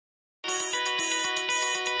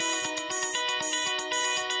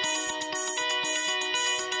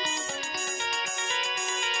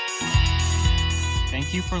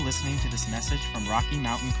Thank you for listening to this message from Rocky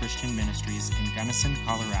Mountain Christian Ministries in Gunnison,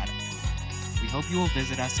 Colorado. We hope you will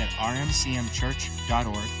visit us at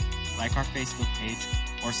rmcmchurch.org, like our Facebook page,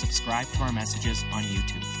 or subscribe to our messages on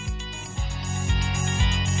YouTube.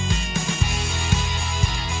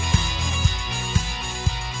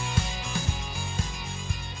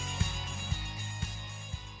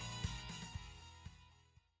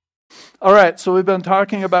 All right, so we've been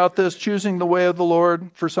talking about this, choosing the way of the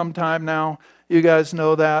Lord, for some time now. You guys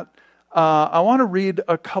know that. I want to read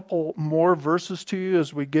a couple more verses to you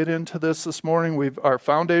as we get into this morning. Our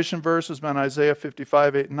foundation verse has been Isaiah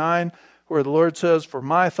 55, 8, and 9, where the Lord says, "For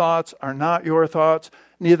my thoughts are not your thoughts,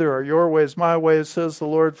 neither are your ways my ways, says the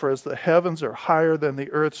Lord. For as the heavens are higher than the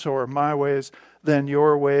earth, so are my ways than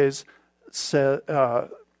your ways,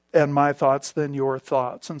 and my thoughts than your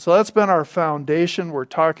thoughts." And so that's been our foundation. We're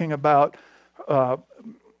talking about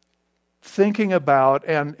thinking about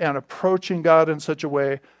and approaching God in such a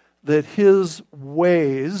way that His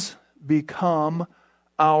ways become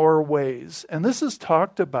our ways. And this is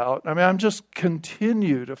talked about. I'm just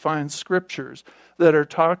continue to find scriptures that are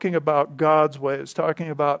talking about God's ways,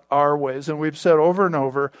 talking about our ways. And we've said over and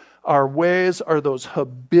over, our ways are those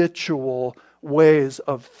habitual ways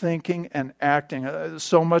of thinking and acting.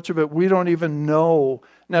 So much of it, we don't even know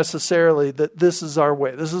necessarily that this is our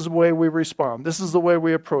way. This is the way we respond. This is the way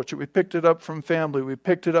we approach it. We picked it up from family. We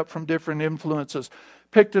picked it up from different influences.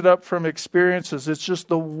 Picked it up from experiences. It's just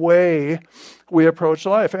the way we approach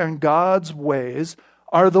life. And God's ways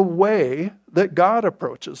are the way that God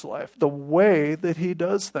approaches life, the way that He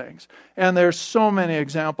does things. And there's so many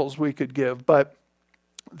examples we could give, but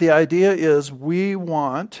the idea is we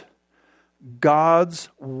want God's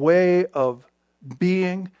way of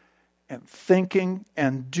being and thinking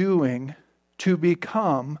and doing to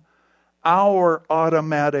become our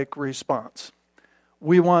automatic response.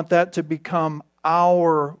 We want that to become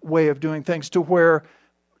our way of doing things to where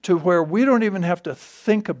we don't even have to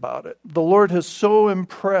think about it. The Lord has so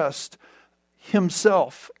impressed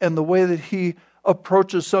Himself and the way that He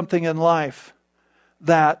approaches something in life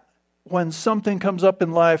that when something comes up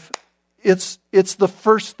in life, it's the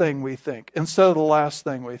first thing we think instead of the last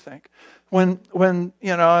thing we think. When and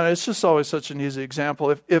it's just always such an easy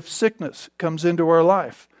example. If sickness comes into our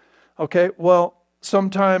life, okay, well,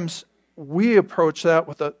 sometimes we approach that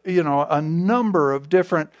with a number of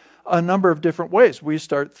different ways. We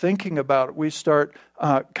start thinking about it. We start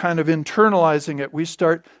kind of internalizing it. We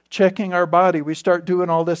start checking our body. We start doing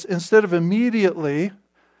all this instead of immediately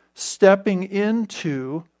stepping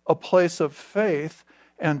into a place of faith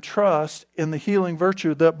and trust in the healing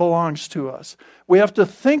virtue that belongs to us. We have to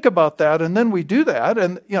think about that, and then we do that,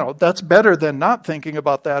 and that's better than not thinking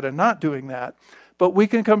about that and not doing that. But we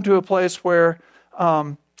can come to a place where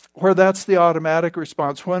that's the automatic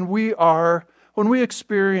response. When we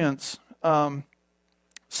experience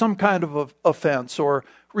some kind of offense or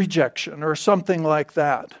rejection or something like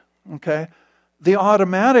that, okay, the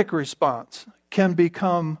automatic response can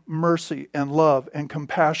become mercy and love and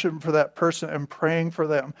compassion for that person and praying for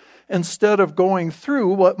them. Instead of going through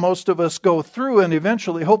what most of us go through and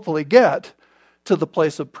eventually, hopefully, get to the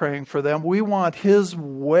place of praying for them, we want His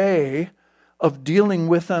way of dealing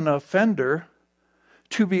with an offender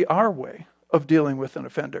to be our way of dealing with an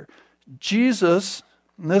offender. Jesus,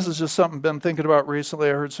 and this is just something I've been thinking about recently,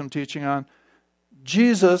 I heard some teaching on,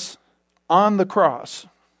 Jesus on the cross,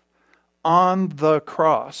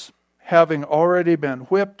 having already been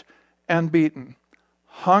whipped and beaten,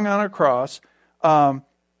 hung on a cross,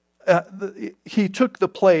 He took the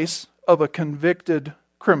place of a convicted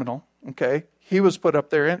criminal, okay? He was put up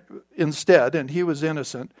there instead, and He was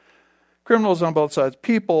innocent. Criminals on both sides,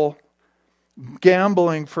 people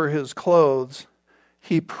gambling for His clothes.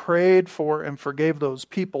 He prayed for and forgave those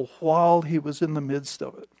people while He was in the midst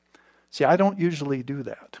of it. See, I don't usually do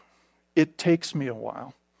that. It takes me a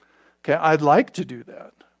while. Okay, I'd like to do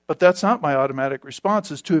that, but that's not my automatic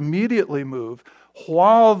response, is to immediately move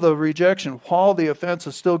while the rejection, while the offense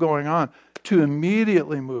is still going on, to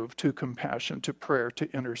immediately move to compassion, to prayer,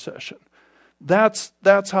 to intercession. That's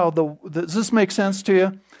how does this make sense to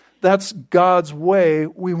you? That's God's way.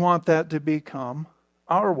 We want that to become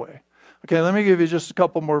our way. Okay, let me give you just a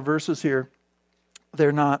couple more verses here.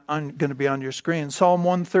 They're not going to be on your screen. Psalm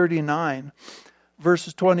 139,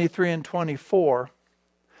 verses 23 and 24.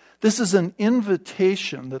 This is an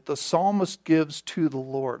invitation that the psalmist gives to the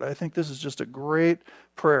Lord. I think this is just a great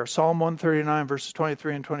prayer. Psalm 139, verses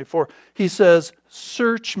 23 and 24. He says,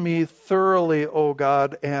 "Search me thoroughly, O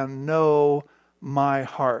God, and know my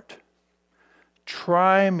heart.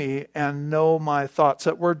 Try me and know my thoughts."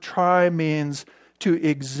 That word try means to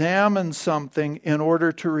examine something in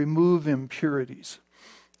order to remove impurities.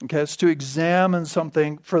 Okay, it's to examine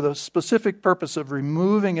something for the specific purpose of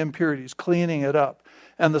removing impurities, cleaning it up.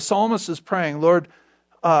 And the psalmist is praying, Lord,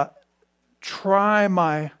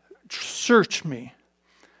 search me,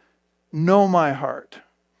 know my heart.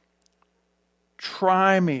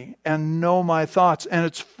 Try me and know my thoughts. And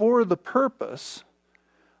it's for the purpose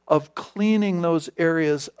of cleaning those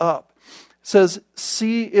areas up. It says,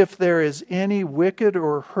 see if there is any wicked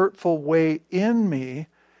or hurtful way in me,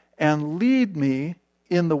 and lead me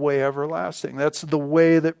in the way everlasting. That's the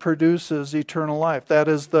way that produces eternal life. That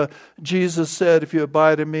is Jesus said, if you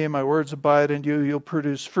abide in me and my words abide in you, you'll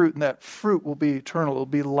produce fruit, and that fruit will be eternal, it'll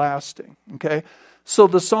be lasting. Okay? So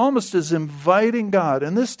the psalmist is inviting God,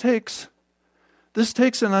 and this takes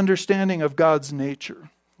an understanding of God's nature.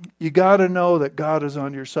 You got to know that God is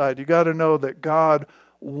on your side. You got to know that God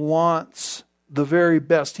wants the very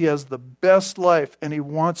best. He has the best life, and He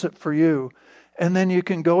wants it for you. And then you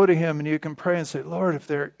can go to Him and you can pray and say, Lord, if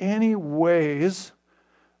there are any ways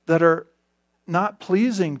that are not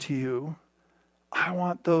pleasing to you, I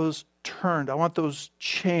want those turned. I want those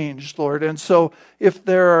changed, Lord. And so if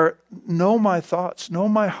there are, know my thoughts, know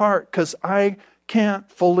my heart, because I can't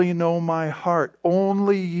fully know my heart.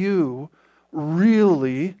 Only you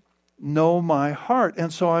really know my heart.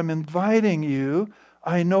 And so I'm inviting you.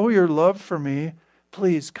 I know your love for me.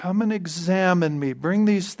 Please come and examine me. Bring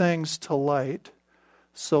these things to light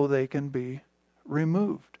so they can be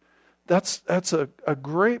removed. That's a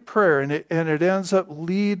great prayer, and it ends up,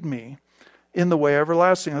 lead me in the way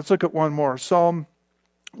everlasting. Let's look at one more. Psalm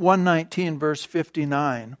 119, verse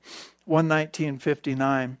 59.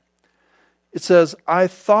 119:59. It says, I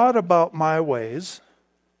thought about my ways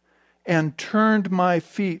and turned my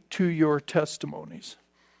feet to your testimonies.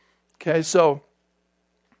 Okay, so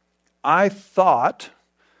I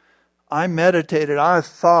meditated, I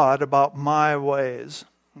thought about my ways,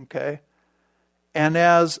 okay? And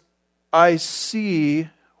as I see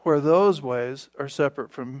where those ways are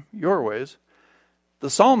separate from your ways, the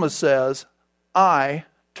psalmist says, I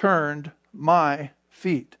turned my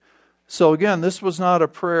feet. So again, this was not a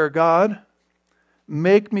prayer, God,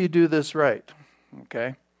 make me do this right,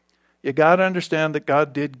 okay? You got to understand that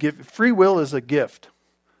God did give, free will is a gift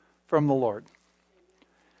from the Lord.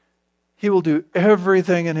 He will do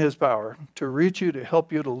everything in His power to reach you, to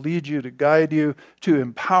help you, to lead you, to guide you, to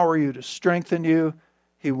empower you, to strengthen you.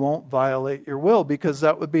 He won't violate your will, because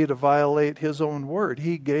that would be to violate His own word.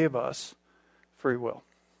 He gave us free will.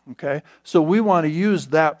 Okay? So we want to use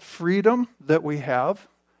that freedom that we have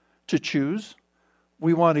to choose.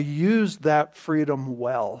 We want to use that freedom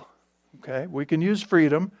well. Okay? We can use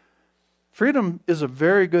freedom. Freedom is a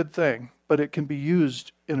very good thing, but it can be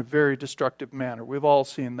used in a very destructive manner. We've all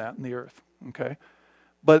seen that in the earth, okay?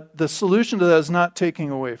 But the solution to that is not taking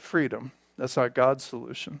away freedom. That's not God's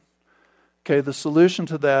solution. Okay, the solution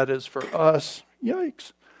to that is for us,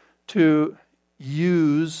 to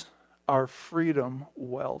use our freedom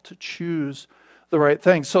well, to choose the right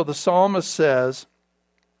thing. So the psalmist says,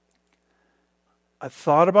 I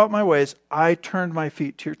thought about my ways, I turned my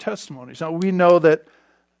feet to your testimonies. Now we know that,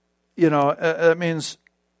 that means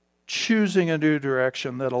choosing a new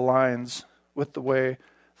direction that aligns with the way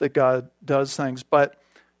that God does things. But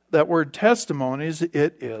that word testimonies,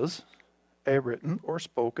 it is a written or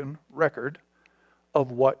spoken record of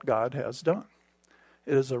what God has done.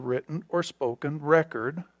 It is a written or spoken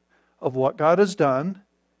record of what God has done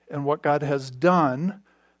and what God has done,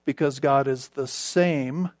 because God is the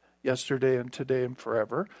same yesterday and today and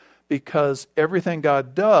forever. Because everything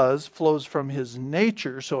God does flows from His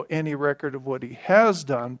nature, so any record of what He has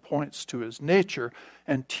done points to His nature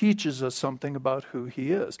and teaches us something about who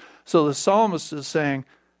He is. So the psalmist is saying,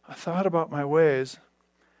 I thought about my ways,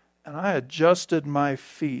 and I adjusted my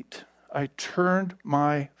feet. I turned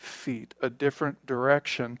my feet a different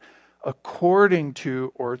direction according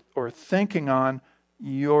to or thinking on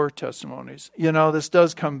your testimonies. This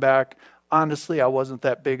does come back. Honestly, I wasn't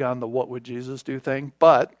that big on the what would Jesus do thing,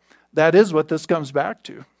 but that is what this comes back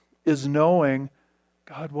to, is knowing,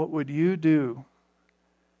 God, what would you do?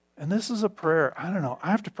 And this is a prayer. I don't know.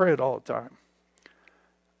 I have to pray it all the time.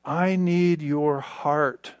 I need your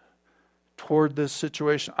heart toward this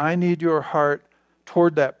situation. I need your heart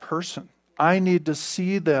toward that person. I need to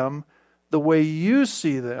see them the way you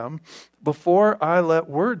see them before I let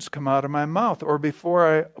words come out of my mouth, or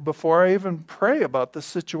before I even pray about the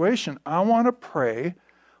situation. I want to pray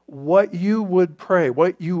what you would pray,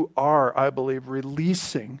 what you are, I believe,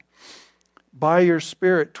 releasing by your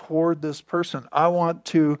Spirit toward this person. I want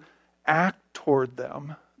to act toward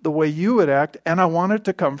them the way you would act, and I want it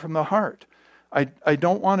to come from the heart. I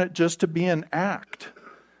don't want it just to be an act.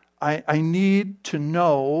 I need to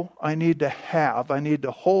know, I need to have, I need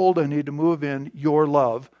to hold, I need to move in your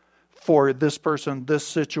love for this person, this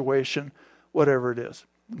situation, whatever it is.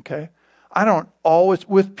 Okay? I don't always,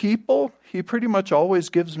 with people, he pretty much always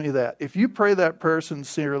gives me that. If you pray that prayer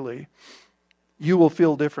sincerely, you will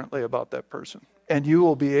feel differently about that person. And you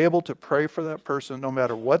will be able to pray for that person no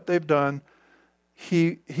matter what they've done.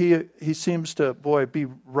 He seems to, be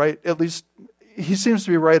right, at least he seems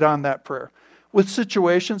to be right on that prayer. With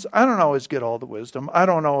situations, I don't always get all the wisdom. I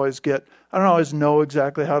don't always know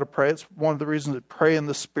exactly how to pray. It's one of the reasons I pray in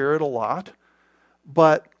the Spirit a lot.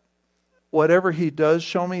 But whatever he does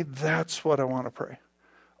show me, that's what I want to pray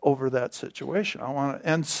over that situation.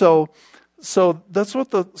 And so that's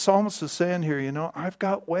what the psalmist is saying here. I've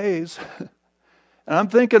got ways, and I'm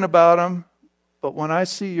thinking about them. But when I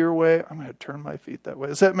see your way, I'm going to turn my feet that way.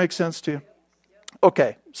 Does that make sense to you?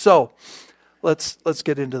 Okay, so let's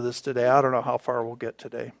get into this today. I don't know how far we'll get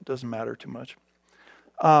today. It doesn't matter too much.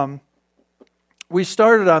 We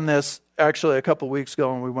started on this actually a couple weeks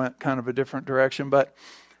ago, and we went kind of a different direction. But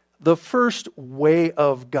the first way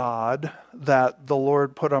of God that the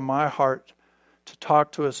Lord put on my heart to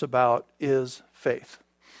talk to us about is faith.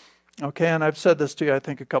 Okay, and I've said this to you, I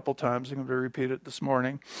think, a couple times. I'm going to repeat it this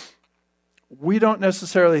morning. We don't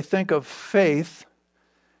necessarily think of faith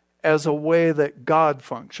as a way that God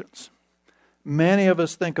functions. Many of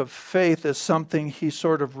us think of faith as something he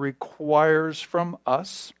sort of requires from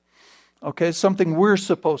us. Okay, something we're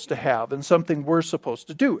supposed to have and something we're supposed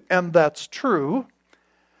to do. And that's true,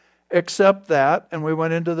 except that, and we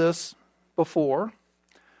went into this before,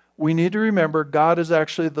 we need to remember God is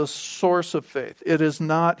actually the source of faith.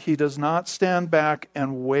 He does not stand back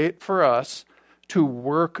and wait for us to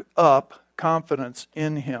work up confidence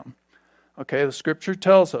in him. Okay, the scripture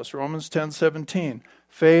tells us, Romans 10:17,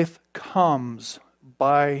 faith comes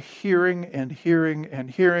by hearing and hearing and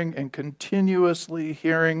hearing and continuously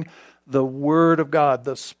hearing the word of God,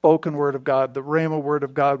 the spoken word of God, the rhema word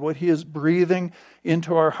of God, what he is breathing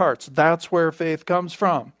into our hearts. That's where faith comes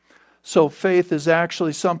from. So faith is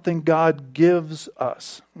actually something God gives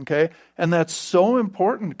us. Okay, and that's so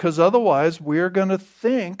important because otherwise we're going to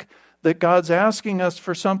think that God's asking us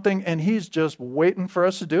for something and he's just waiting for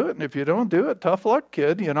us to do it. And if you don't do it, tough luck,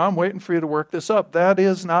 kid. I'm waiting for you to work this up. That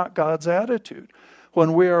is not God's attitude.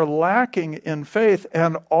 When we are lacking in faith,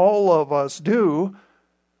 and all of us do,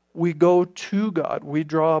 we go to God. We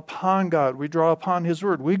draw upon God. We draw upon his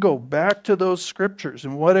word. We go back to those scriptures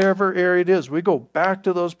in whatever area it is. We go back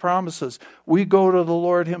to those promises. We go to the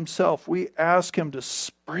Lord himself. We ask him to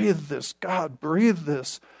breathe this. God, breathe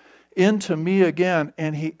this into me again,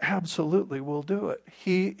 and he absolutely will do it.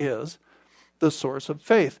 He is the source of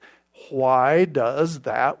faith. Why does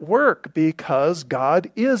that work? Because God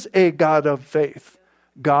is a God of faith.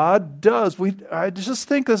 God does. I just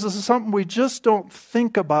think this is something we just don't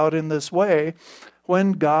think about in this way.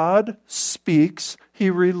 When God speaks, he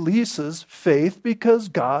releases faith because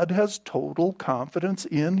God has total confidence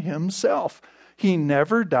in himself. He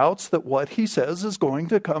never doubts that what he says is going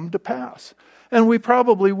to come to pass. And we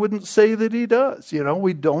probably wouldn't say that he does.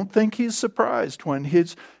 We don't think he's surprised when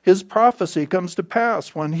his prophecy comes to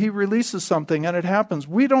pass, when he releases something and it happens.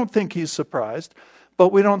 We don't think he's surprised,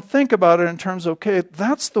 but we don't think about it in terms of, okay,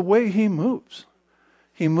 that's the way he moves.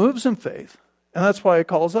 He moves in faith, and that's why he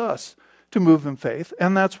calls us to move in faith,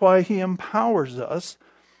 and that's why he empowers us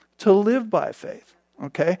to live by faith.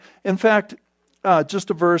 Okay? In fact, just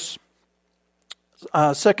a verse,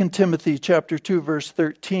 2 Timothy chapter 2, verse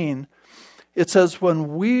 13, it says,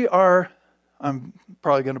 when we are, I'm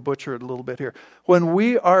probably going to butcher it a little bit here, when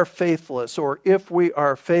we are faithless, or if we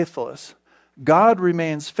are faithless, God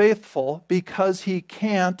remains faithful because he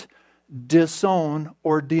can't disown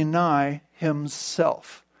or deny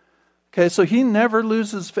himself. Okay, so he never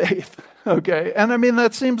loses faith. Okay, and I mean,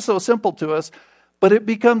 that seems so simple to us, but it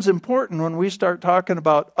becomes important when we start talking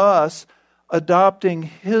about us adopting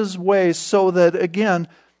his ways so that, again,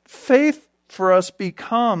 faith for us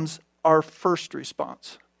becomes our first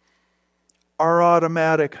response, our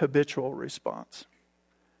automatic habitual response.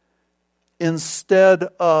 Instead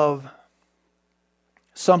of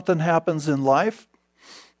something happens in life,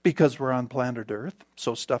 because we're on planet Earth,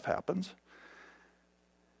 so stuff happens.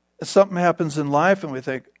 Something happens in life and we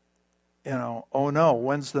think, oh no,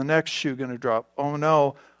 when's the next shoe going to drop? Oh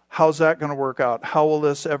no, how's that going to work out? How will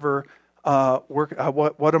this ever work?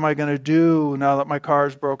 What am I going to do now that my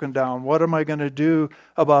car's broken down? What am I going to do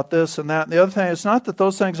about this and that? And the other thing, it's not that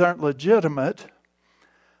those things aren't legitimate,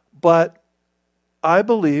 but I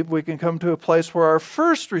believe we can come to a place where our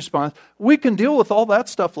first response, we can deal with all that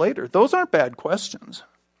stuff later. Those aren't bad questions.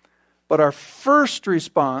 But our first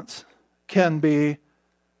response can be,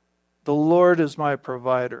 The Lord is my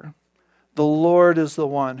provider. The Lord is the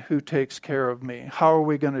one who takes care of me. How are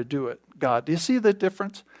we going to do it? God. Do you see the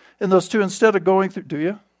difference in those two? Instead of going through, do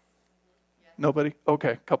you? Nobody?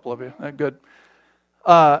 Okay, a couple of you. Good.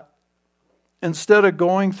 Instead of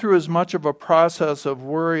going through as much of a process of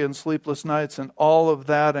worry and sleepless nights and all of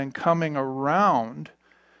that and coming around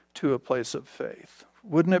to a place of faith,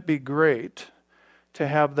 wouldn't it be great to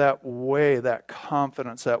have that way, that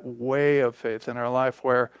confidence, that way of faith in our life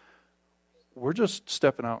where we're just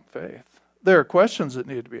stepping out in faith? There are questions that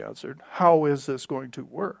need to be answered. How is this going to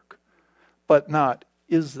work? But not,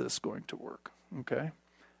 is this going to work? Okay?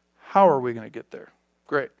 How are we going to get there?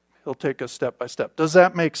 Great. He'll take us step by step. Does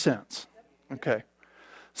that make sense? Okay.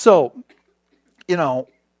 So, and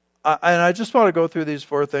I just want to go through these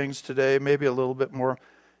 4 things today, maybe a little bit more.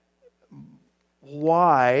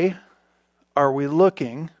 Why are we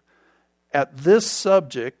looking at this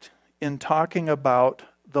subject in talking about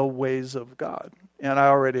the ways of God? And I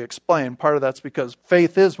already explained, part of that's because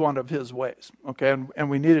faith is one of His ways, okay? And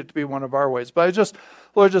we need it to be one of our ways. But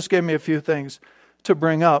Lord just gave me a few things to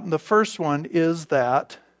bring up. And the first one is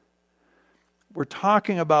that we're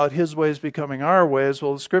talking about His ways becoming our ways.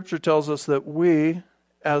 Well, the Scripture tells us that we,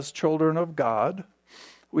 as children of God,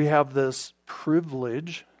 we have this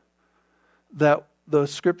privilege that the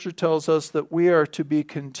Scripture tells us that we are to be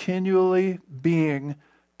continually being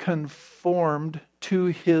conformed to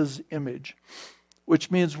His image, which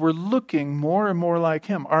means we're looking more and more like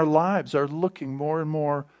Him. Our lives are looking more and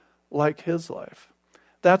more like His life.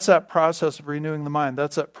 That's that process of renewing the mind.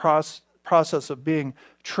 That's that process of being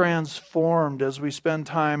transformed as we spend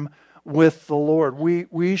time with the Lord.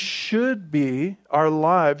 We should be, our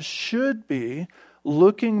lives should be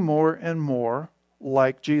looking more and more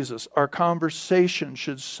like Jesus. Our conversation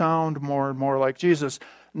should sound more and more like Jesus,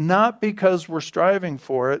 not because we're striving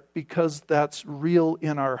for it, because that's real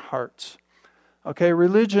in our hearts. Okay,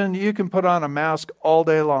 religion, you can put on a mask all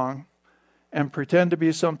day long and pretend to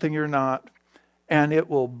be something you're not, and it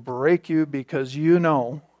will break you because you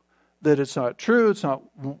know that it's not true,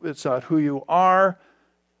 it's not who you are.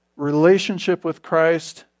 Relationship with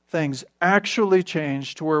Christ, things actually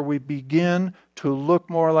change to where we begin to look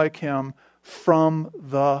more like Him from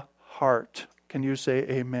the heart. Can you say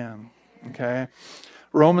amen? Okay.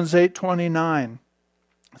 Romans 8:29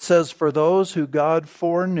 says, "For those who God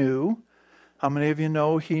foreknew," how many of you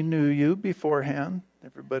know He knew you beforehand?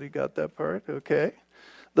 Everybody got that part? Okay.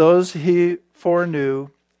 "Those He foreknew,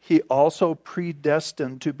 He also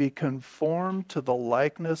predestined to be conformed to the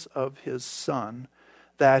likeness of His Son,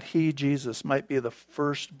 that He, Jesus, might be the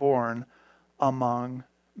firstborn among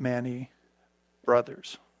many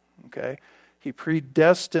brothers." Okay? He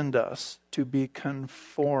predestined us to be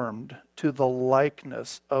conformed to the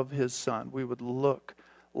likeness of His Son. We would look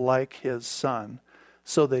like His Son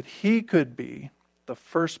so that He could be the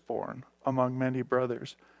firstborn among many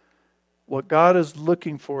brothers. What God is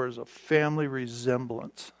looking for is a family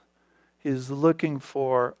resemblance. He's looking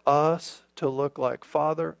for us to look like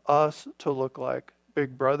Father, us to look like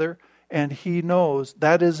Big Brother, and He knows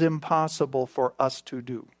that is impossible for us to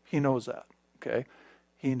do. He knows that, okay?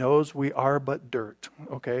 He knows we are but dirt,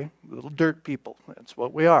 okay? Little dirt people, that's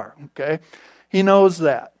what we are, okay? He knows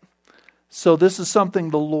that. So this is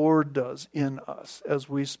something the Lord does in us as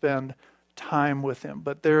we spend time with Him.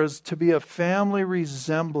 But there is to be a family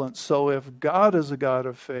resemblance. So if God is a God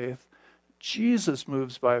of faith, Jesus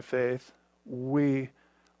moves by faith, we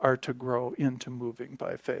are to grow into moving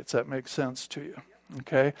by faith. Does that make sense to you?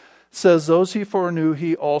 Okay? It says, "Those He foreknew,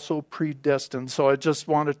 He also predestined." So I just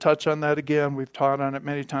want to touch on that again. We've taught on it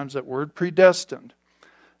many times. That word predestined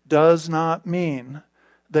does not mean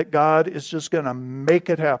that God is just going to make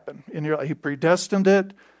it happen in your life. He predestined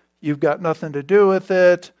it. You've got nothing to do with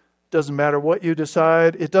it. Doesn't matter what you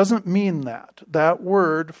decide. It doesn't mean that. That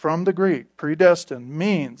word from the Greek, predestined,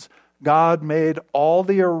 means God made all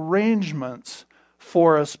the arrangements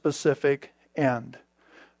for a specific end.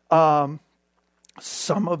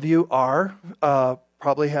 Some of you are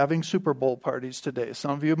probably having Super Bowl parties today.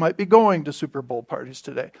 Some of you might be going to Super Bowl parties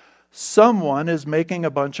today. Someone is making a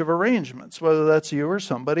bunch of arrangements, whether that's you or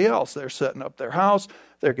somebody else. They're setting up their house.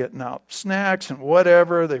 They're getting out snacks and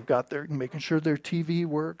whatever. They've got their, making sure their TV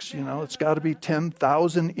works. It's got to be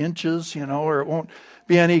 10,000 inches, or it won't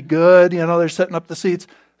be any good. They're setting up the seats.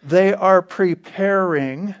 They are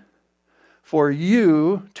preparing for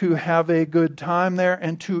you to have a good time there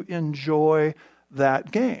and to enjoy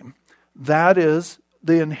that game. That is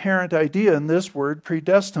the inherent idea in this word,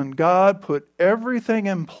 predestined. God put everything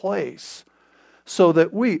in place so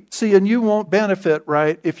that and you won't benefit,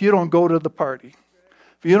 right, if you don't go to the party.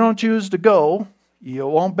 If you don't choose to go, you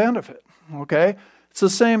won't benefit, okay? It's the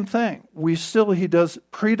same thing. He does,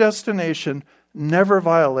 predestination never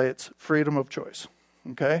violates freedom of choice.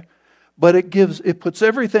 Okay? But it puts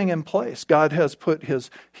everything in place. God has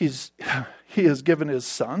He has given His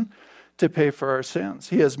Son to pay for our sins.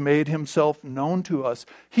 He has made Himself known to us.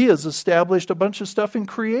 He has established a bunch of stuff in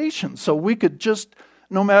creation. So we could just,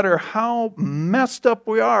 no matter how messed up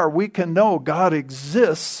we are, we can know God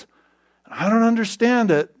exists. I don't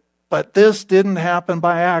understand it, but this didn't happen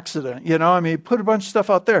by accident. He put a bunch of stuff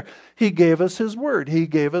out there. He gave us His Word. He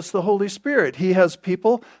gave us the Holy Spirit. He has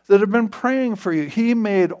people that have been praying for you. He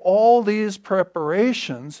made all these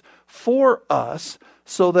preparations for us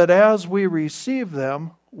so that as we receive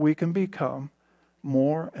them, we can become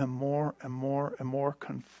more and more and more and more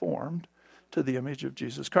conformed to the image of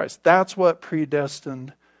Jesus Christ. That's what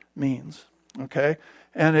predestined means. Okay?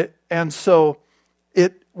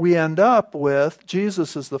 We end up with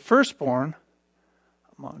Jesus is the firstborn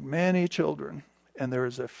among many children, and there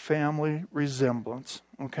is a family resemblance.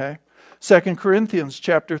 Okay? 2 Corinthians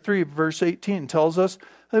chapter 3, verse 18 tells us,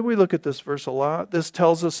 that we look at this verse a lot. This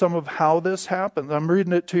tells us some of how this happens. I'm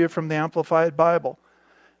reading it to you from the Amplified Bible.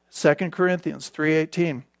 2 Corinthians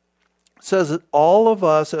 3:18 says that all of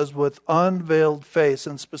us as with unveiled face,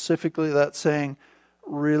 and specifically that's saying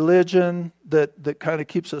religion that kind of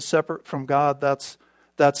keeps us separate from God, that's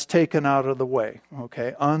taken out of the way.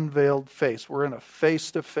 Okay, unveiled face. We're in a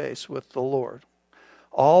face-to-face with the Lord.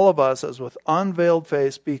 All of us as with unveiled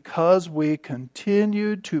face, because we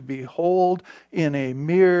continue to behold in a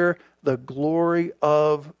mirror the glory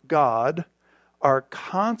of God, are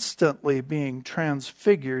constantly being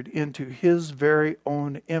transfigured into His very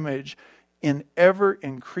own image in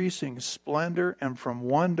ever-increasing splendor and from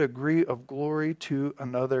one degree of glory to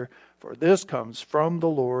another. For this comes from the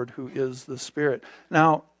Lord who is the Spirit.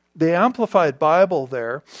 Now, the Amplified Bible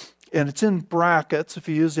there, and it's in brackets if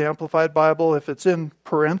you use the Amplified Bible. If it's in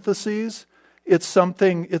parentheses, it's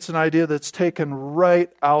an idea that's taken right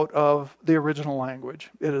out of the original language.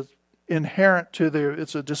 It is inherent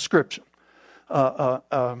it's a description,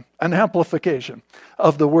 an amplification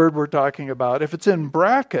of the word we're talking about. If it's in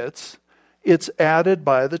brackets, it's added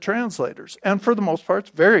by the translators. And for the most part,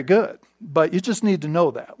 it's very good. But you just need to know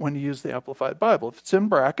that when you use the Amplified Bible. If it's in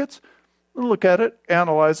brackets, look at it,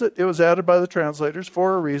 analyze it. It was added by the translators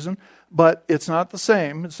for a reason, but it's not the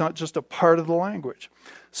same. It's not just a part of the language.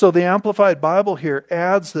 So the Amplified Bible here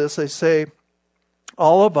adds this. They say,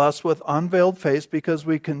 all of us with unveiled face because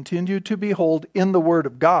we continue to behold in the Word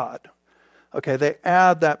of God. Okay, they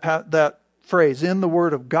add that phrase, in the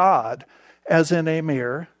Word of God, as in a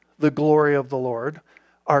mirror, the glory of the Lord,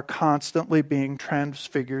 are constantly being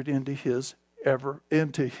transfigured into His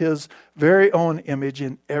very own image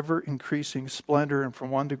in ever-increasing splendor and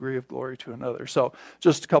from one degree of glory to another. So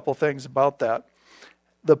just a couple things about that.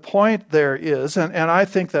 The point there is, and I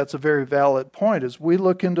think that's a very valid point, as we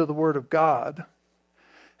look into the Word of God,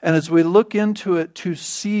 and as we look into it to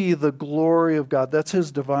see the glory of God, that's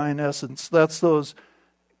His divine essence, that's those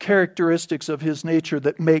characteristics of His nature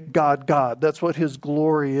that make God God. That's what His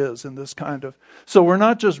glory is in this kind of... So we're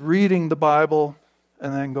not just reading the Bible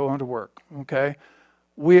and then going to work, okay?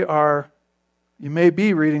 You may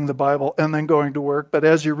be reading the Bible and then going to work, but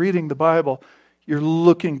as you're reading the Bible, you're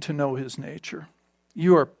looking to know His nature.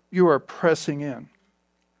 You are pressing in.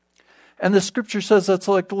 And the Scripture says that's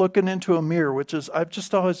like looking into a mirror, which is, I've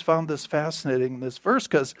just always found this fascinating, this verse,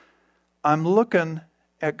 because I'm looking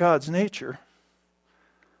at God's nature,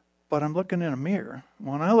 but I'm looking in a mirror.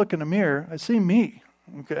 When I look in a mirror, I see me,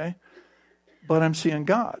 okay? But I'm seeing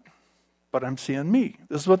God. But I'm seeing me.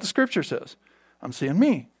 This is what the Scripture says. I'm seeing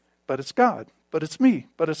me, but it's God. But it's me,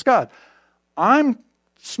 but it's God. I'm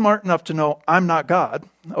smart enough to know I'm not God.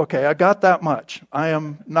 Okay, I got that much. I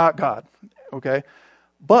am not God. Okay?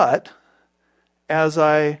 But as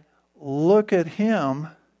I look at Him,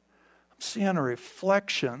 I'm seeing a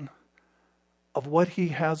reflection of what He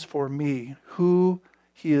has for me, who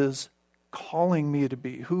He is calling me to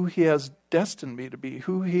be, who He has destined me to be,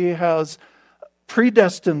 who He has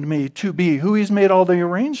predestined me to be, who He's made all the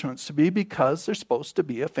arrangements to be, because there's supposed to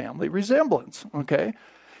be a family resemblance, okay?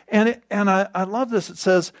 And I love this. It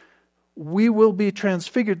says, we will be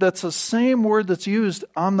transfigured. That's the same word that's used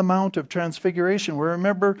on the Mount of Transfiguration, where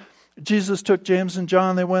remember, Jesus took James and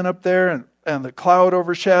John, they went up there, and the cloud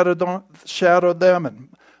overshadowed them, and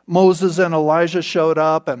Moses and Elijah showed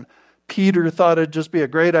up, and Peter thought it'd just be a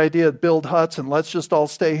great idea to build huts and let's just all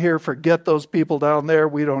stay here. Forget those people down there.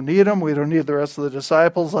 We don't need them. We don't need the rest of the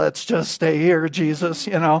disciples. Let's just stay here, Jesus,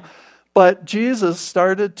 But Jesus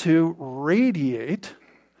started to radiate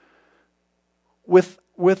with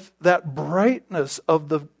that brightness of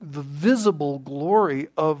the visible glory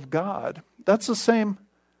of God. That's the same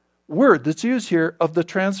word that's used here of the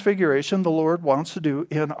transfiguration the Lord wants to do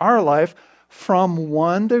in our life from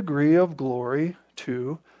one degree of glory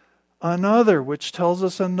to another, which tells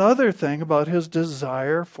us another thing about his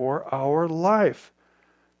desire for our life.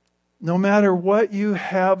 No matter what you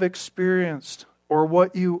have experienced or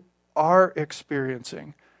what you are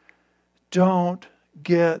experiencing, don't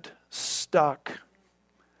get stuck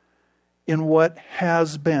in what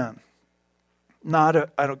has been. I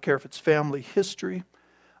don't care if it's family history.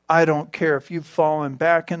 I don't care if you've fallen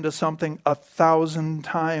back into something 1,000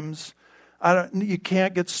 times. You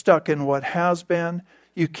can't get stuck in what has been.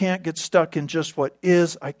 You can't get stuck in just what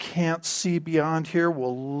is. I can't see beyond here.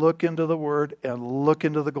 We'll look into the Word and look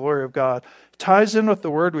into the glory of God. It ties in with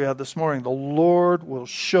the word we had this morning. The Lord will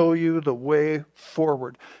show you the way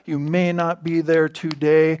forward. You may not be there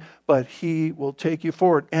today, but He will take you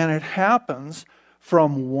forward. And it happens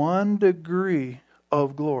from one degree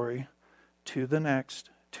of glory to the next,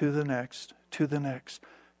 to the next, to the next.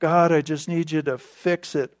 God, I just need you to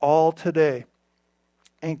fix it all today.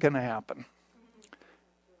 Ain't going to happen.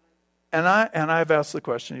 And I've asked the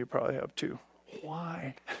question, you probably have too.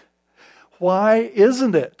 Why? Why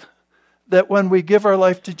isn't it that when we give our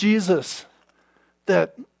life to Jesus,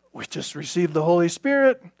 that we just receive the Holy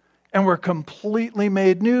Spirit and we're completely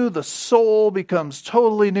made new? The soul becomes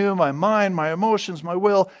totally new. My mind, my emotions, my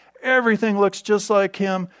will, everything looks just like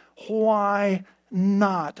Him. Why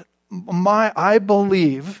not? I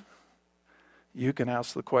believe, you can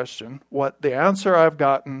ask the question, what the answer I've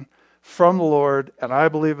gotten from the Lord, and I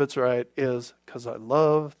believe it's right, is because I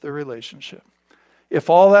love the relationship. If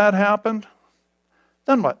all that happened,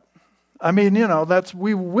 then what? I mean,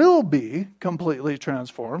 we will be completely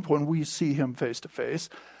transformed when we see Him face to face.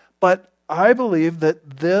 But I believe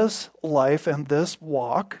that this life and this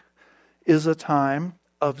walk is a time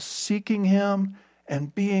of seeking Him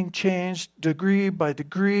and being changed degree by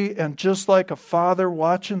degree. And just like a father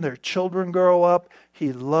watching their children grow up,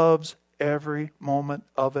 He loves every moment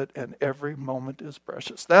of it, and every moment is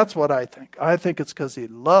precious. That's what I think. I think it's because He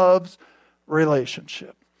loves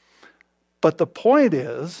relationship. But the point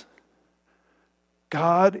is,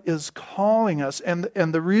 God is calling us, and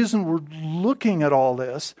the reason we're looking at all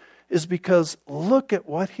this is because look at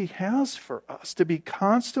what He has for us, to be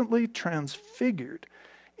constantly transfigured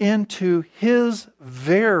into His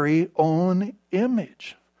very own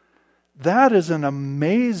image. That is an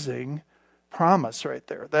amazing promise right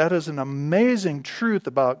there. That is an amazing truth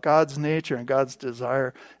about God's nature and God's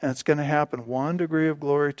desire, and it's going to happen one degree of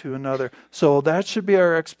glory to another. So that should be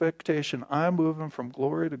our expectation. I'm moving from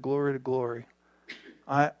glory to glory to glory.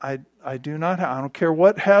 I don't care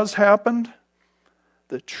what has happened.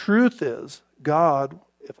 The truth is, God,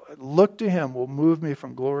 if I look to Him, will move me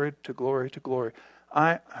from glory to glory to glory.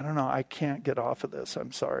 I don't know. I can't get off of this.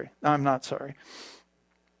 I'm sorry. I'm not sorry.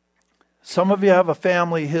 Some of you have a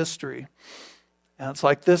family history, and it's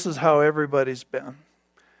like this is how everybody's been.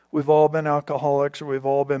 We've all been alcoholics, or we've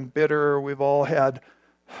all been bitter, or we've all had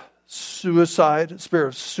suicide, spirit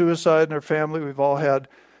of suicide in our family. We've all had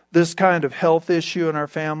this kind of health issue in our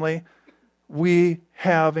family. We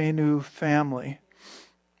have a new family.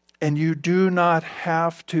 And you do not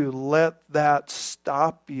have to let that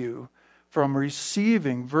stop you from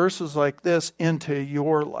receiving verses like this into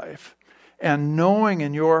your life and knowing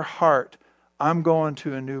in your heart, I'm going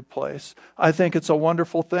to a new place. I think it's a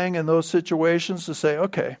wonderful thing in those situations to say,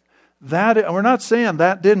 okay, we're not saying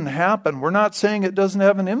that didn't happen. We're not saying it doesn't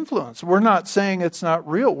have an influence. We're not saying it's not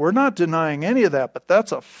real. We're not denying any of that, but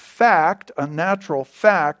that's a fact, a natural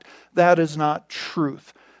fact. That is not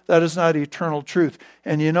truth. That is not eternal truth.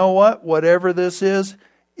 And you know what? Whatever this is,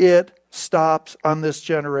 it stops on this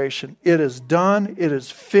generation. It is done. It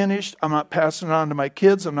is finished. I'm not passing it on to my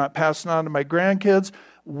kids. I'm not passing it on to my grandkids.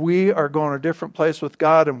 We are going a different place with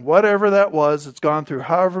God, and whatever that was, it's gone through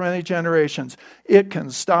however many generations. It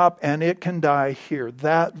can stop and it can die here.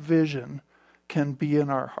 That vision can be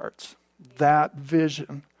in our hearts. That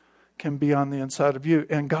vision can be on the inside of you,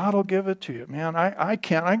 and God will give it to you. Man, I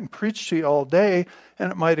can preach to you all day,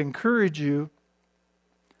 and it might encourage you,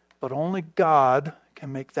 but only God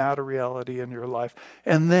can make that a reality in your life.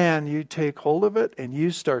 And then you take hold of it and you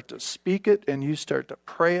start to speak it and you start to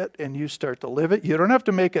pray it and you start to live it. You don't have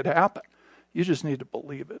to make it happen. You just need to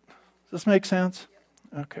believe it. Does this make sense?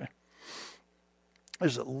 Okay.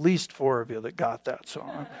 There's at least 4 of you that got that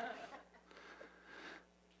song.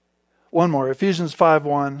 One more. Ephesians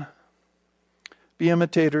 5:1. Be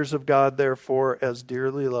imitators of God, therefore, as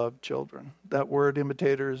dearly loved children. That word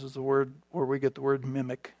imitators is the word where we get the word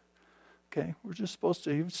mimic. Okay, we're just supposed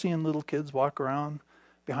to, you've seen little kids walk around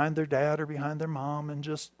behind their dad or behind their mom and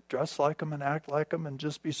just dress like them and act like them and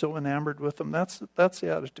just be so enamored with them. That's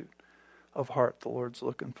the attitude of heart the Lord's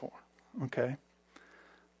looking for. Okay?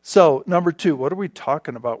 So, number 2, what are we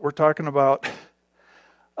talking about? We're talking about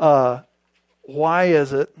why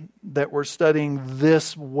is it that we're studying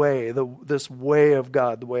this way, this way of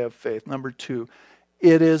God, the way of faith? Number 2,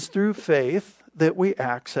 it is through faith that we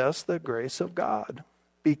access the grace of God,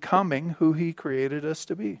 becoming who He created us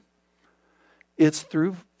to be. It's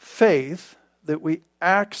through faith that we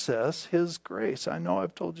access His grace. I know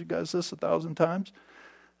I've told you guys this 1,000 times.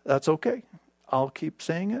 That's okay. I'll keep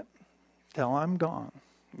saying it till I'm gone.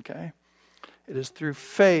 Okay? It is through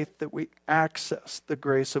faith that we access the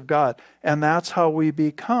grace of God. And that's how we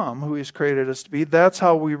become who He's created us to be. That's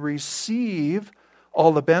how we receive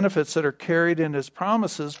all the benefits that are carried in His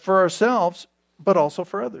promises for ourselves, but also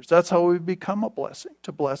for others. That's how we become a blessing,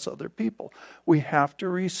 to bless other people. We have to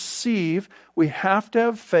receive, we have to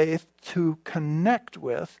have faith to connect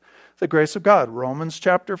with the grace of God. Romans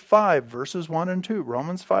chapter 5, verses 1 and 2.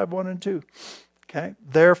 Romans 5, 1 and 2. Okay?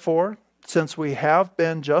 Therefore, since we have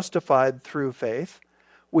been justified through faith,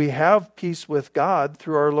 we have peace with God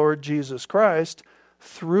through our Lord Jesus Christ,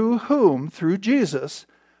 through whom, through Jesus,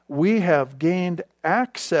 we have gained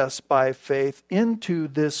access by faith into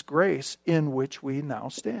this grace in which we now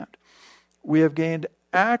stand. We have gained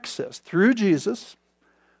access through Jesus.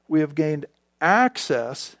 We have gained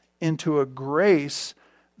access into a grace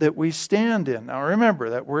that we stand in. Now remember,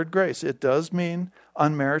 that word grace, it does mean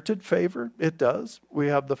unmerited favor. It does. We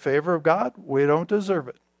have the favor of God. We don't deserve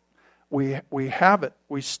it. We have it.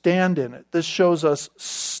 We stand in it. This shows us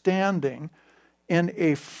standing in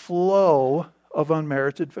a flow of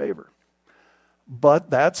unmerited favor. But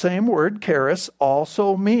that same word, charis,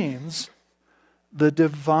 also means the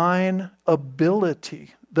divine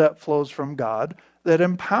ability that flows from God that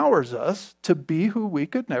empowers us to be who we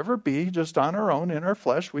could never be just on our own in our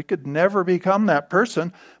flesh. We could never become that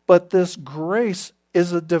person. But this grace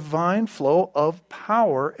is a divine flow of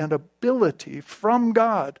power and ability from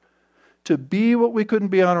God to be what we couldn't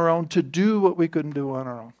be on our own, to do what we couldn't do on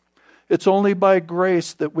our own. It's only by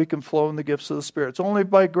grace that we can flow in the gifts of the Spirit. It's only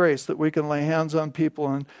by grace that we can lay hands on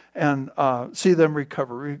people and see them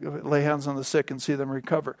recover. Lay hands on the sick and see them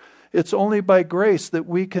recover. It's only by grace that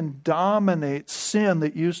we can dominate sin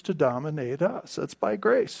that used to dominate us. That's by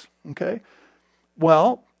grace. Okay?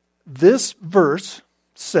 Well, this verse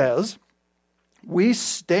says we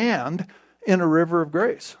stand in a river of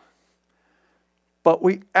grace. But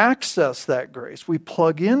we access that grace. We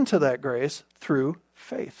plug into that grace through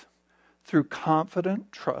faith. Through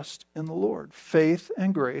confident trust in the Lord. Faith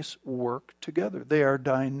and grace work together. They are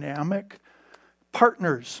dynamic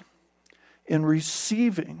partners in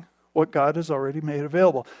receiving what God has already made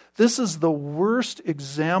available. This is the worst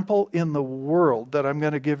example in the world that I'm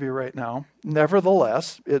going to give you right now.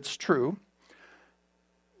 Nevertheless, it's true.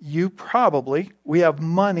 We have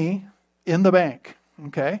money in the bank,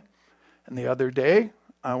 okay? And the other day,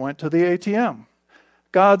 I went to the ATM.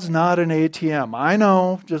 God's not an ATM. I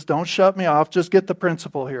know, just don't shut me off. Just get the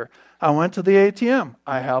principle here. I went to the ATM.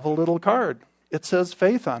 I have a little card. It says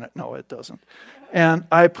faith on it. No, it doesn't. And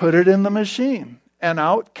I put it in the machine. And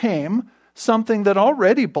out came something that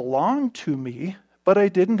already belonged to me, but I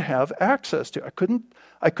didn't have access to.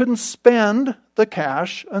 I couldn't spend the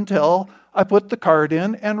cash until I put the card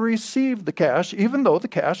in and received the cash, even though the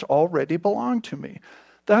cash already belonged to me.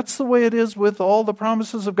 That's the way it is with all the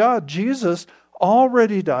promises of God. Jesus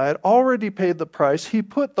already died, already paid the price.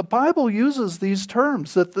 The Bible uses these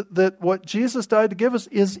terms that what Jesus died to give us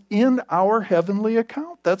is in our heavenly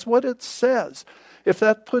account. That's what it says. If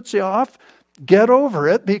that puts you off, get over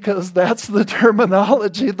it, because that's the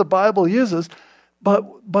terminology the Bible uses.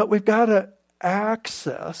 But we've got to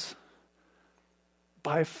access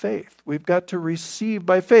by faith. We've got to receive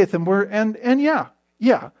by faith. And well,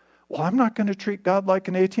 I'm not going to treat God like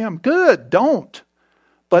an ATM. Good, don't.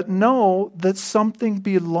 But know that something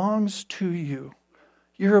belongs to you.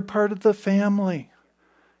 You're a part of the family.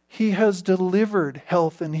 He has delivered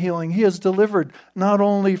health and healing. He has delivered not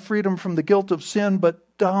only freedom from the guilt of sin,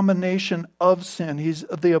 but domination of sin. He's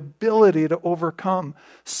the ability to overcome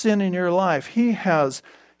sin in your life. He has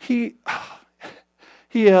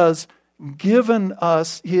given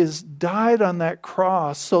us, He has died on that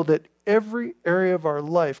cross so that every area of our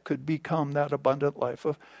life could become that abundant life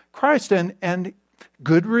of Christ. And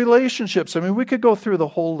good relationships. I mean, we could go through the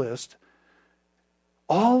whole list.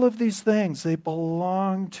 All of these things, they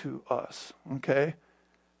belong to us, okay?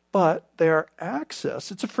 But they are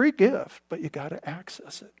access. It's a free gift, but you got to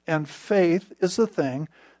access it. And faith is the thing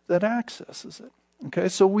that accesses it, okay?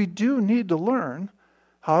 So we do need to learn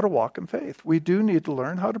how to walk in faith. We do need to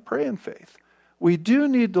learn how to pray in faith. We do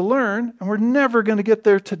need to learn, and we're never going to get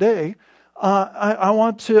there today. I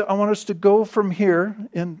want us to go from here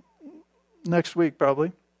in next week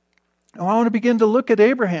probably. And I want to begin to look at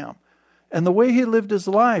Abraham and the way he lived his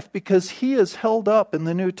life, because he is held up in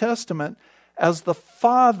the New Testament as the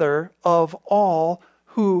father of all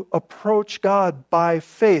who approach God by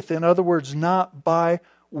faith. In other words, not by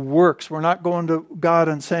works. We're not going to God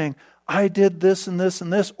and saying, I did this and this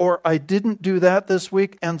and this, or I didn't do that this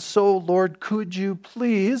week, and so, Lord, could you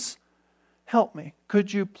please help me?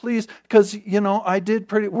 Could you please? Because,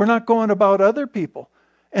 we're not going about other people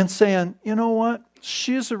and saying, you know what?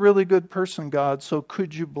 She's a really good person, God, so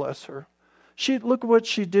could you bless her? Look at what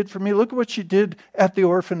she did for me. Look at what she did at the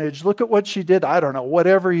orphanage. Look at what she did, I don't know,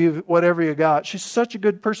 whatever you got. She's such a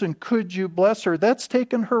good person. Could you bless her? That's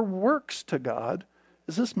taken her works to God.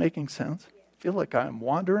 Is this making sense? I feel like I'm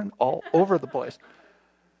wandering all over the place.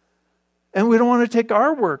 And we don't want to take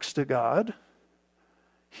our works to God.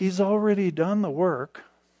 He's already done the work.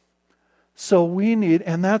 So we need,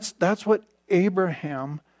 and that's what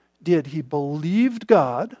Abraham did. He believed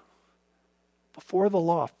God before the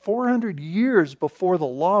law. 400 years before the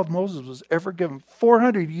law of Moses was ever given.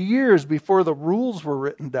 400 years before the rules were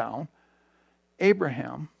written down.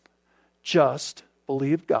 Abraham just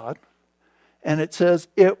believed God. And it says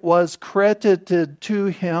it was credited to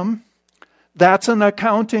him. That's an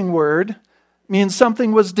accounting word. It means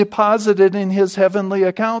something was deposited in his heavenly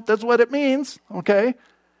account. That's what it means, okay?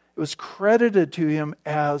 It was credited to him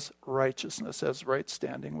as righteousness, as right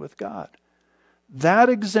standing with God. That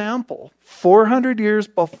example, 400 years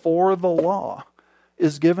before the law,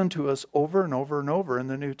 is given to us over and over and over in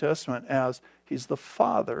the New Testament as he's the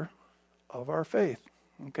father of our faith,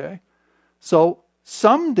 okay? So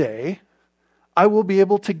someday I will be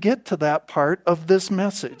able to get to that part of this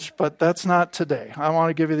message, but that's not today. I want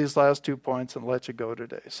to give you these last 2 points and let you go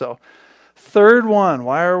today. So, third one,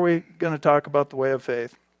 why are we going to talk about the way of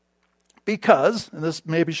faith? Because, and this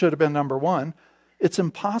maybe should have been number one, it's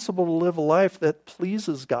impossible to live a life that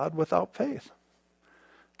pleases God without faith.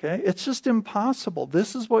 Okay? It's just impossible.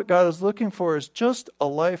 This is what God is looking for, is just a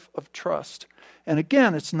life of trust. And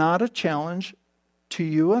again, it's not a challenge to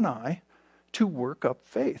you and I to work up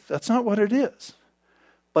faith. That's not what it is.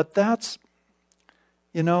 But that's,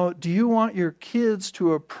 do you want your kids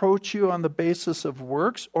to approach you on the basis of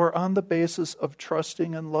works or on the basis of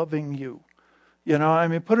trusting and loving you?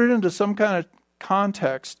 Put it into some kind of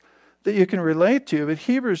context that you can relate to. But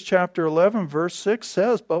Hebrews chapter 11, verse 6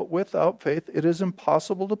 says, but without faith it is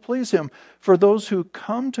impossible to please him. For those who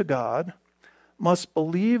come to God must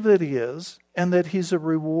believe that he is, and that he's a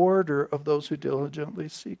rewarder of those who diligently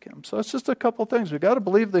seek him. So that's just a couple things. We've got to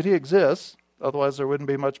believe that he exists. Otherwise, there wouldn't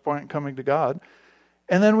be much point in coming to God.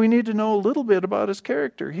 And then we need to know a little bit about his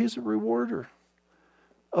character. He's a rewarder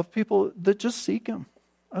of people that just seek him.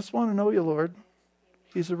 I just want to know you, Lord.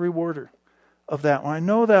 He's a rewarder of that. When I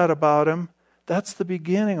know that about him, that's the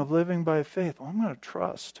beginning of living by faith. Well, I'm going to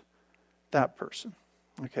trust that person.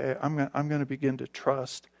 Okay, I'm going to begin to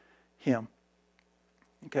trust him.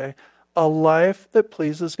 Okay, a life that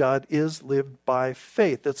pleases God is lived by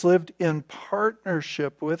faith. It's lived in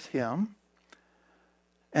partnership with him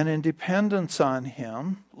and in dependence on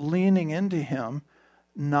him, leaning into him,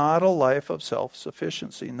 not a life of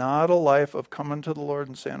self-sufficiency, not a life of coming to the Lord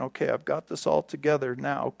and saying, okay, I've got this all together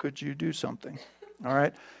now, could you do something? All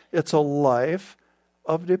right? It's a life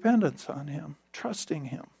of dependence on him, trusting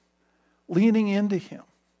him, leaning into him.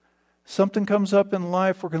 Something comes up in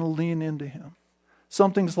life, we're going to lean into him.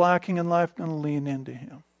 Something's lacking in life, I'm going to lean into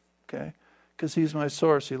him. Okay? Because he's my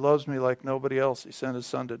source. He loves me like nobody else. He sent his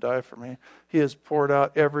son to die for me. He has poured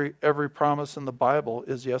out every promise in the Bible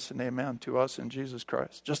is yes and amen to us in Jesus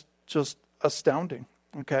Christ. Just astounding.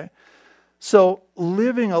 Okay? So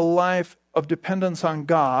living a life of dependence on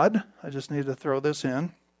God, I just need to throw this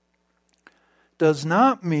in, does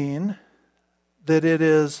not mean that it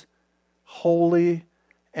is holy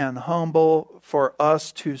and humble for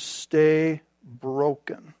us to stay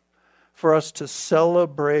broken, for us to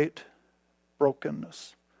celebrate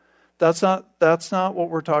brokenness. That's not what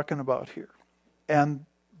we're talking about here. And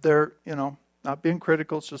they're, not being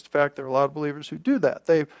critical, it's just a fact there are a lot of believers who do that.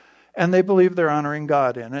 They believe they're honoring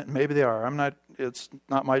God in it, and maybe they are. It's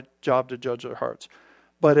not my job to judge their hearts.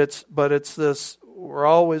 But it's this, we're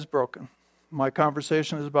always broken. My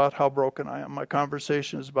conversation is about how broken I am. My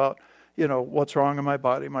conversation is about what's wrong in my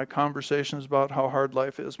body. My conversation is about how hard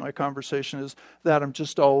life is. My conversation is that I'm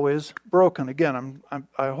just always broken. Again,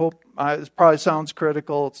 I hope, it probably sounds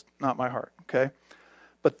critical. It's not my heart, okay?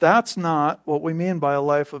 But that's not what we mean by a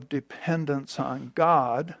life of dependence on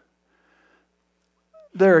God.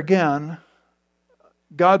 there again,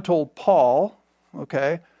 God told Paul,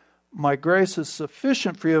 okay, my grace is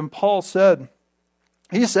sufficient for you. And Paul said,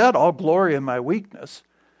 he said, I'll glory in my weakness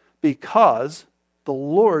because the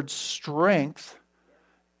Lord's strength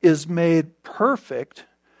is made perfect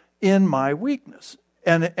in my weakness.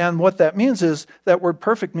 And what that means is, that word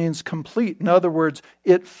perfect means complete. In other words,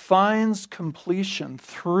 it finds completion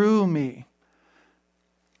through me.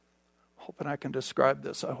 Hoping I can describe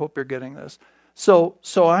this. I hope you're getting this. So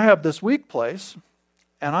I have this weak place,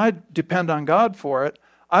 and I depend on God for it.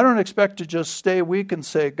 I don't expect to just stay weak and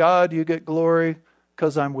say, God, you get glory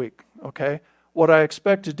because I'm weak, okay? What I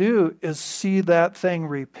expect to do is see that thing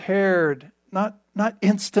repaired, not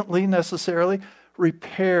instantly necessarily,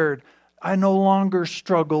 repaired. I no longer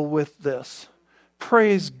struggle with this.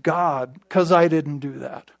 Praise God, because I didn't do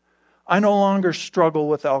that. I no longer struggle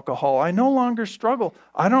with alcohol. I no longer struggle.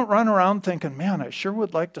 I don't run around thinking, man, I sure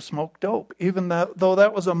would like to smoke dope, even though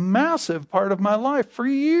that was a massive part of my life for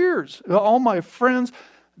years. All my friends,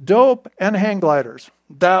 dope and hang gliders.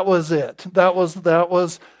 That was it. That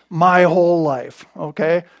was my whole life,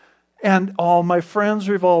 okay? And all my friends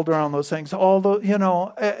revolved around those things.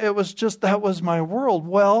 It was just, that was my world.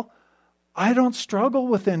 Well, I don't struggle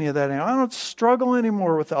with any of that anymore. I don't struggle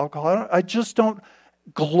anymore with alcohol. I just don't.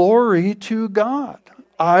 Glory to God.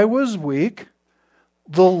 I was weak.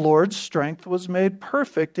 The Lord's strength was made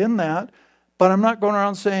perfect in that. But I'm not going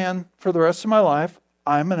around saying for the rest of my life,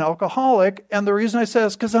 I'm an alcoholic. And the reason I say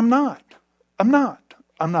is because I'm not. I'm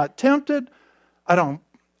not tempted. I don't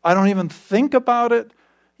even think about it.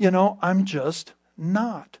 I'm just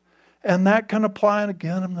not. And that can apply. And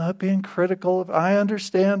again, I'm not being critical. I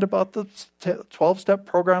understand about the 12-step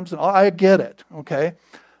programs and all. I get it, okay?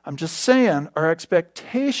 I'm just saying our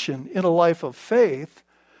expectation in a life of faith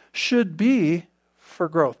should be for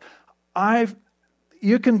growth.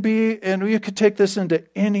 You can take this into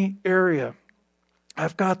any area.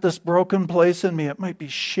 I've got this broken place in me. It might be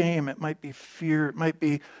shame. It might be fear. It might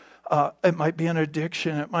be an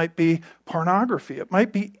addiction. It might be pornography. It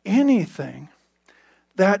might be anything.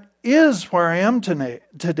 That is where I am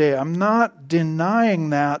today. I'm not denying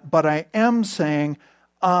that, but I am saying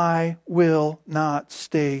I will not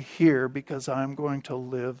stay here because I'm going to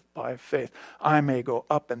live by faith. I may go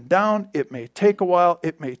up and down. It may take a while.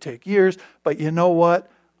 It may take years. But you know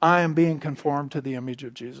what? I am being conformed to the image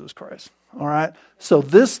of Jesus Christ. All right? So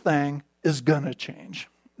this thing is going to change.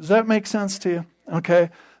 Does that make sense to you?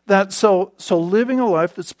 Okay? So living a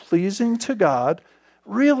life that's pleasing to God,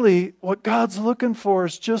 really what God's looking for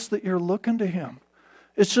is just that you're looking to Him.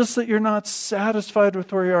 It's just that you're not satisfied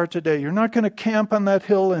with where you are today. You're not going to camp on that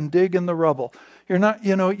hill and dig in the rubble. You're not,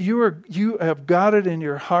 you have got it in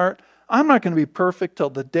your heart. I'm not going to be perfect till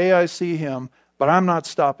the day I see Him, but I'm not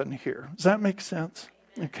stopping here. Does that make sense?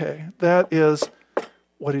 Okay, that is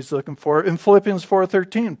what He's looking for. In Philippians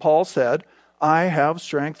 4:13, Paul said, I have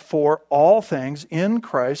strength for all things in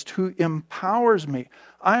Christ who empowers me.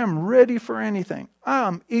 I am ready for anything. I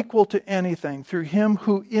am equal to anything through Him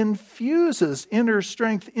who infuses inner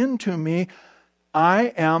strength into me.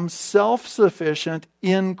 I am self-sufficient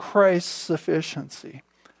in Christ's sufficiency.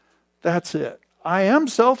 That's it. I am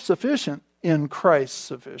self-sufficient in Christ's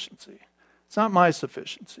sufficiency. It's not my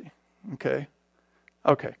sufficiency. Okay?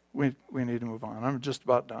 Okay, we need to move on. I'm just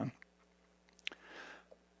about done.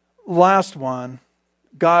 Last one,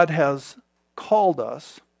 God has called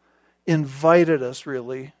us, invited us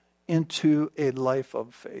really into a life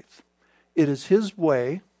of faith. It is His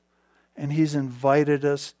way, and He's invited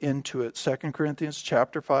us into it. 2 Corinthians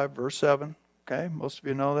chapter 5, verse 7. Okay, most of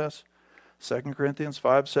you know this. 2 Corinthians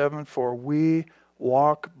 5:7, for we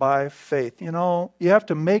walk by faith. You have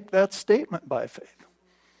to make that statement by faith.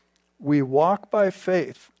 We walk by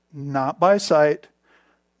faith, not by sight,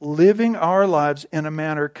 living our lives in a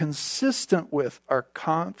manner consistent with our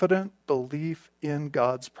confident belief in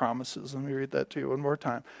God's promises. Let me read that to you one more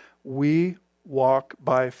time. We walk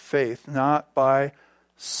by faith, not by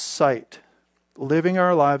sight. Living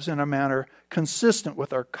our lives in a manner consistent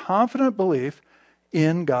with our confident belief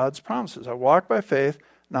in God's promises. I walk by faith,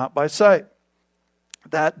 not by sight.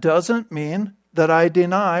 That doesn't mean that I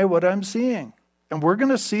deny what I'm seeing. And we're going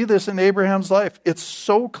to see this in Abraham's life. It's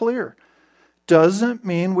so clear. Doesn't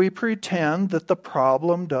mean we pretend that the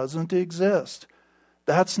problem doesn't exist.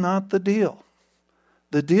 That's not the deal.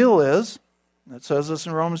 The deal is, it says this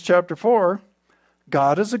in Romans chapter 4,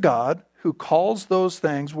 God is a God who calls those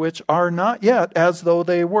things which are not yet as though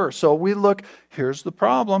they were. So we look, here's the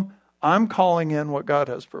problem. I'm calling in what God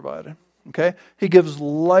has provided. Okay? He gives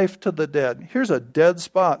life to the dead. Here's a dead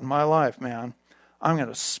spot in my life, man. I'm going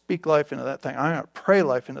to speak life into that thing. I'm going to pray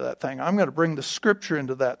life into that thing. I'm going to bring the scripture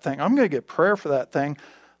into that thing. I'm going to get prayer for that thing.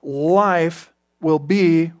 Life will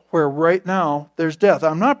be where right now there's death.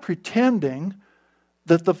 I'm not pretending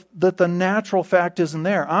that the natural fact isn't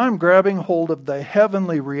there. I'm grabbing hold of the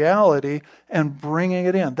heavenly reality and bringing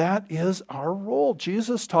it in. That is our role.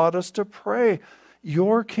 Jesus taught us to pray,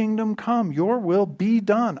 your kingdom come, your will be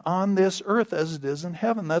done on this earth as it is in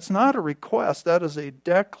heaven. That's not a request. That is a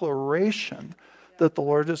declaration that the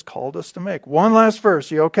Lord has called us to make. One last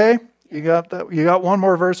verse. You okay? You got that? You got one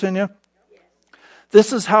more verse in you?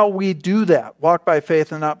 This is how we do that. Walk by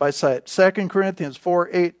faith and not by sight. 2 Corinthians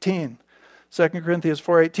 4:18. 2 Corinthians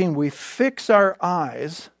 4:18, we fix our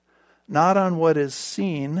eyes not on what is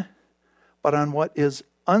seen, but on what is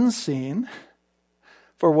unseen.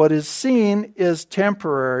 For what is seen is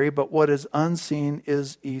temporary, but what is unseen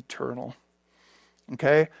is eternal.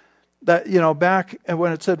 Okay? That, back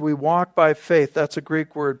when it said we walk by faith, that's a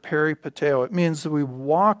Greek word, peripateo. It means that we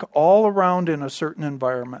walk all around in a certain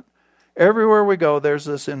environment. Everywhere we go, there's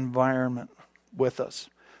this environment with us.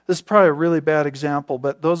 This is probably a really bad example,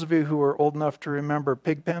 but those of you who are old enough to remember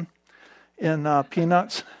Pigpen in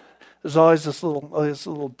Peanuts, there's always this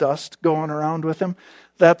little dust going around with him.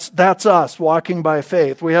 That's us walking by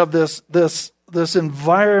faith. We have this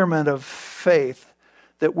environment of faith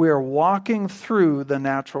that we are walking through the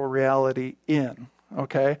natural reality in.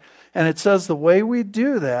 Okay? And it says the way we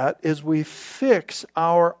do that is we fix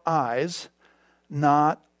our eyes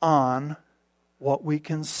not on what we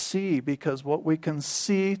can see, because what we can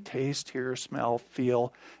see, taste, hear, smell,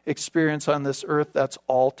 feel, experience on this earth, that's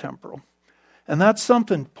all temporal. And that's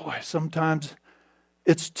something, sometimes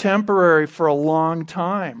it's temporary for a long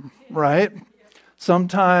time, right?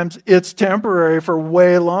 Sometimes it's temporary for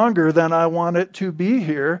way longer than I want it to be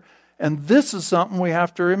here. And this is something we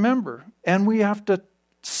have to remember. And we have to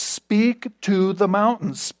speak to the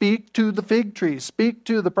mountain, speak to the fig tree, speak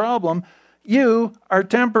to the problem. You are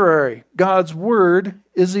temporary. God's word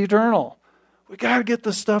is eternal. We got to get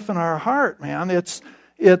this stuff in our heart, man. It's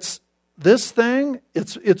this thing,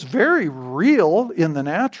 it's very real in the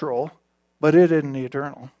natural, but it isn't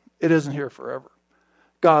eternal. It isn't here forever.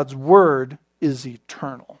 God's word is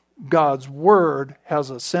eternal. God's word has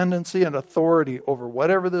ascendancy and authority over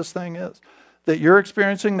whatever this thing is that you're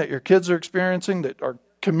experiencing, that your kids are experiencing, that our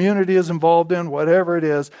community is involved in, whatever it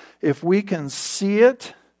is. If we can see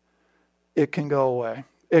it, it can go away.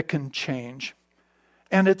 It can change.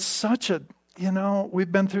 And it's such a,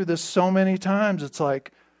 we've been through this so many times. It's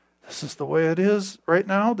like, this is the way it is right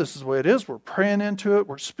now. This is the way it is. We're praying into it.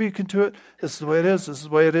 We're speaking to it. This is the way it is. This is the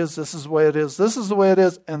way it is. This is the way it is. This is the way it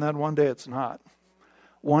is. And then one day it's not.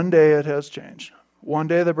 One day it has changed. One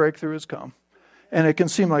day the breakthrough has come. And it can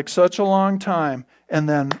seem like such a long time. And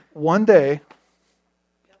then one day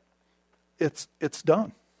it's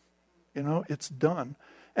done. It's done.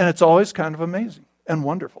 And it's always kind of amazing and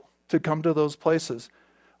wonderful to come to those places.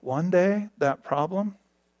 One day, that problem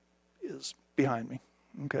is behind me,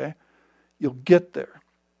 okay? You'll get there.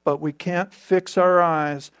 But we can't fix our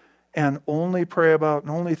eyes and only pray about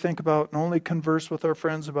and only think about and only converse with our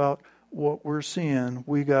friends about what we're seeing.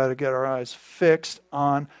 We got to get our eyes fixed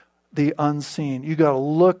on the unseen. You got to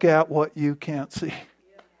look at what you can't see.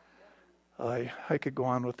 I could go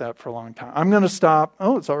on with that for a long time. I'm going to stop.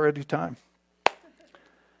 Oh, it's already time.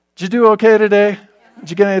 Did you do okay today? Did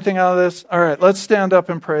you get anything out of this? All right, let's stand up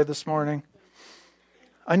and pray this morning.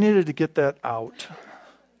 I needed to get that out.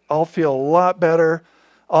 I'll feel a lot better.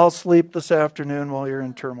 I'll sleep this afternoon while you're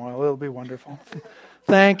in turmoil. It'll be wonderful.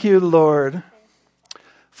 Thank you, Lord.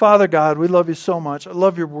 Father God, we love you so much. I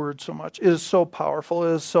love your word so much. It is so powerful.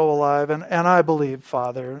 It is so alive. And I believe,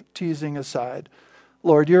 Father, teasing aside,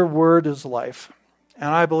 Lord, your word is life. And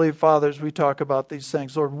I believe, Father, as we talk about these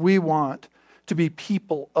things, Lord, we want to be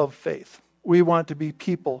people of faith. We want to be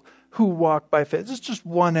people who walk by faith. It's just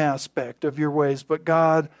one aspect of your ways. But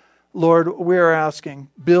God, Lord, we are asking,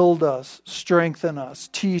 build us, strengthen us,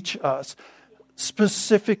 teach us.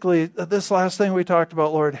 Specifically, this last thing we talked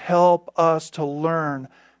about, Lord, help us to learn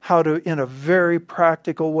how to, in a very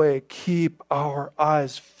practical way, keep our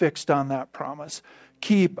eyes fixed on that promise.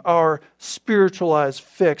 Keep our spiritual eyes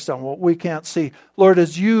fixed on what we can't see. Lord,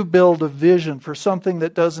 as you build a vision for something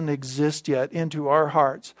that doesn't exist yet into our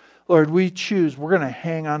hearts, Lord, we choose, we're going to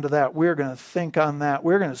hang on to that. We're going to think on that.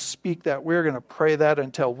 We're going to speak that. We're going to pray that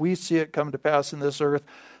until we see it come to pass in this earth.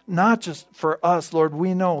 Not just for us, Lord,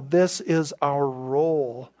 we know this is our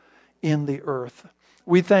role in the earth.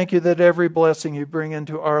 We thank you that every blessing you bring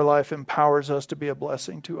into our life empowers us to be a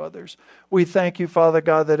blessing to others. We thank you, Father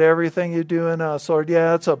God, that everything you do in us, Lord,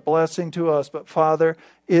 yeah, it's a blessing to us, but Father,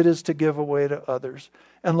 it is to give away to others.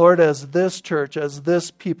 And Lord, as this church, as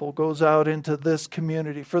this people goes out into this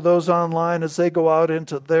community, for those online as they go out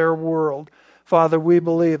into their world, Father, we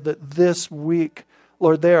believe that this week,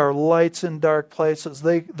 Lord, they are lights in dark places.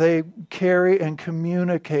 They carry and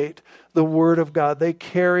communicate the Word of God. They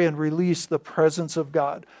carry and release the presence of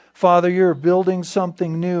God. Father, you're building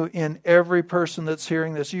something new in every person that's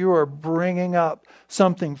hearing this. You are bringing up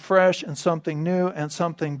something fresh and something new and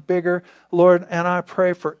something bigger, Lord, and I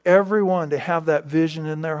pray for everyone to have that vision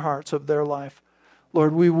in their hearts of their life.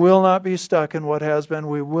 Lord, we will not be stuck in what has been.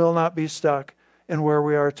 We will not be stuck in where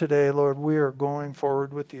we are today. Lord, we are going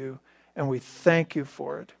forward with you. And we thank you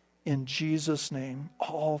for it. In Jesus' name,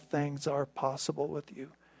 all things are possible with you.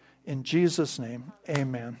 In Jesus' name,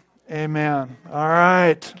 amen. Amen. All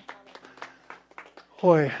right.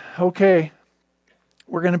 Boy, okay.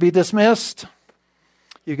 We're going to be dismissed.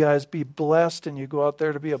 You guys be blessed, and you go out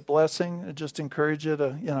there to be a blessing. I just encourage you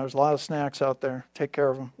to, there's a lot of snacks out there. Take care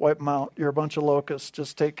of them. Wipe them out. You're a bunch of locusts.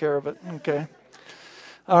 Just take care of it. Okay.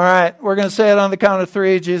 All right, we're going to say it on the count of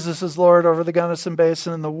 3. Jesus is Lord over the Gunnison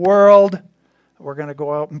Basin and the world. We're going to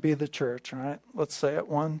go out and be the church, all right? Let's say it.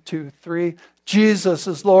 1, 2, 3. Jesus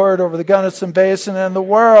is Lord over the Gunnison Basin and the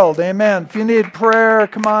world. Amen. If you need prayer,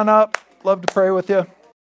 come on up. Love to pray with you.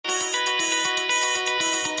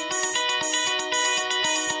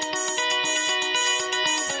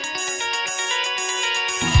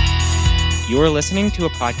 You are listening to a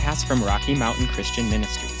podcast from Rocky Mountain Christian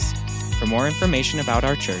Ministries. For more information about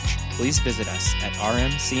our church, please visit us at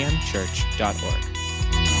rmcmchurch.org.